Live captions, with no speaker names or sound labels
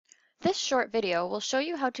This short video will show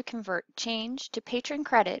you how to convert change to patron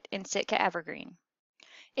credit in Sitka Evergreen.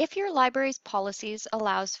 If your library's policies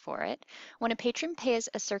allows for it, when a patron pays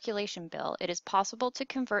a circulation bill, it is possible to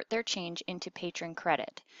convert their change into patron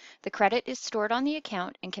credit. The credit is stored on the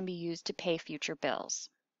account and can be used to pay future bills.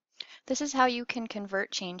 This is how you can convert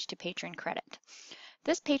change to patron credit.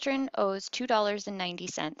 This patron owes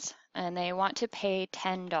 $2.90 and they want to pay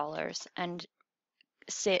 $10 and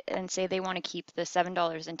say they want to keep the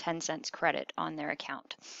 $7.10 credit on their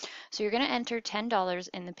account. So you're going to enter $10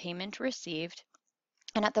 in the payment received,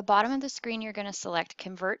 and at the bottom of the screen you're going to select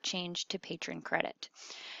Convert Change to Patron Credit.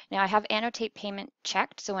 Now I have Annotate Payment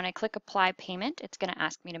checked, so when I click Apply Payment, it's going to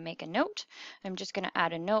ask me to make a note. I'm just going to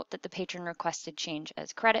add a note that the patron requested change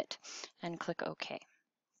as credit and click OK.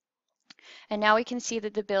 And now we can see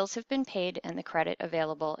that the bills have been paid and the credit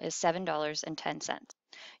available is $7.10.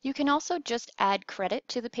 You can also just add credit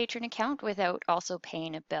to the patron account without also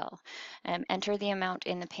paying a bill. Enter the amount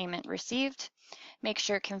in the payment received. Make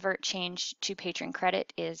sure Convert Change to Patron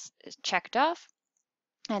Credit is checked off,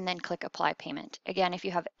 and then click Apply Payment. Again, if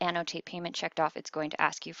you have Annotate Payment checked off, it's going to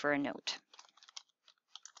ask you for a note.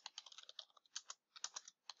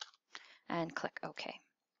 And click OK.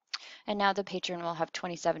 And now the patron will have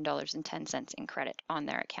 $27.10 in credit on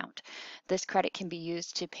their account. This credit can be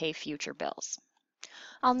used to pay future bills.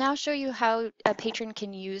 I'll now show you how a patron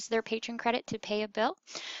can use their patron credit to pay a bill.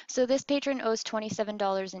 So this patron owes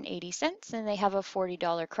 $27.80 and they have a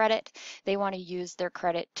 $40 credit. They want to use their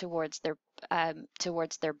credit towards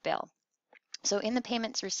their bill. So in the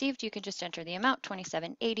payments received, you can just enter the amount,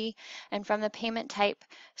 $27.80, and from the payment type,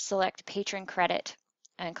 select Patron Credit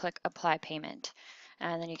and click Apply Payment.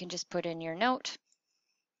 And then you can just put in your note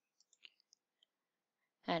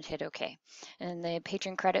and hit OK. And the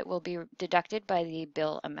patron credit will be deducted by the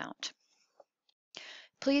bill amount.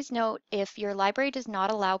 Please note, if your library does not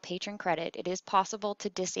allow patron credit, it is possible to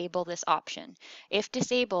disable this option. If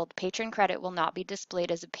disabled, patron credit will not be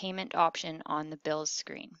displayed as a payment option on the bills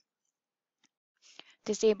screen.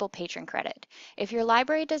 Disable patron credit. If your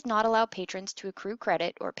library does not allow patrons to accrue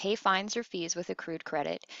credit or pay fines or fees with accrued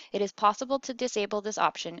credit, it is possible to disable this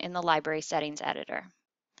option in the library settings editor.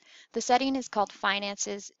 The setting is called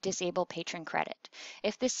Finances Disable Patron Credit.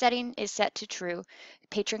 If this setting is set to true,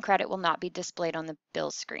 patron credit will not be displayed on the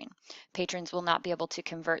bills screen. Patrons will not be able to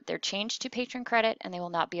convert their change to patron credit, and they will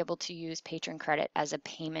not be able to use patron credit as a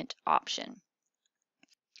payment option.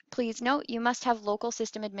 Please note, you must have local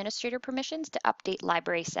system administrator permissions to update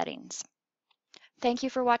library settings. Thank you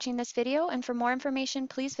for watching this video, and for more information,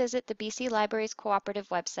 please visit the BC Libraries Cooperative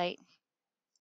website.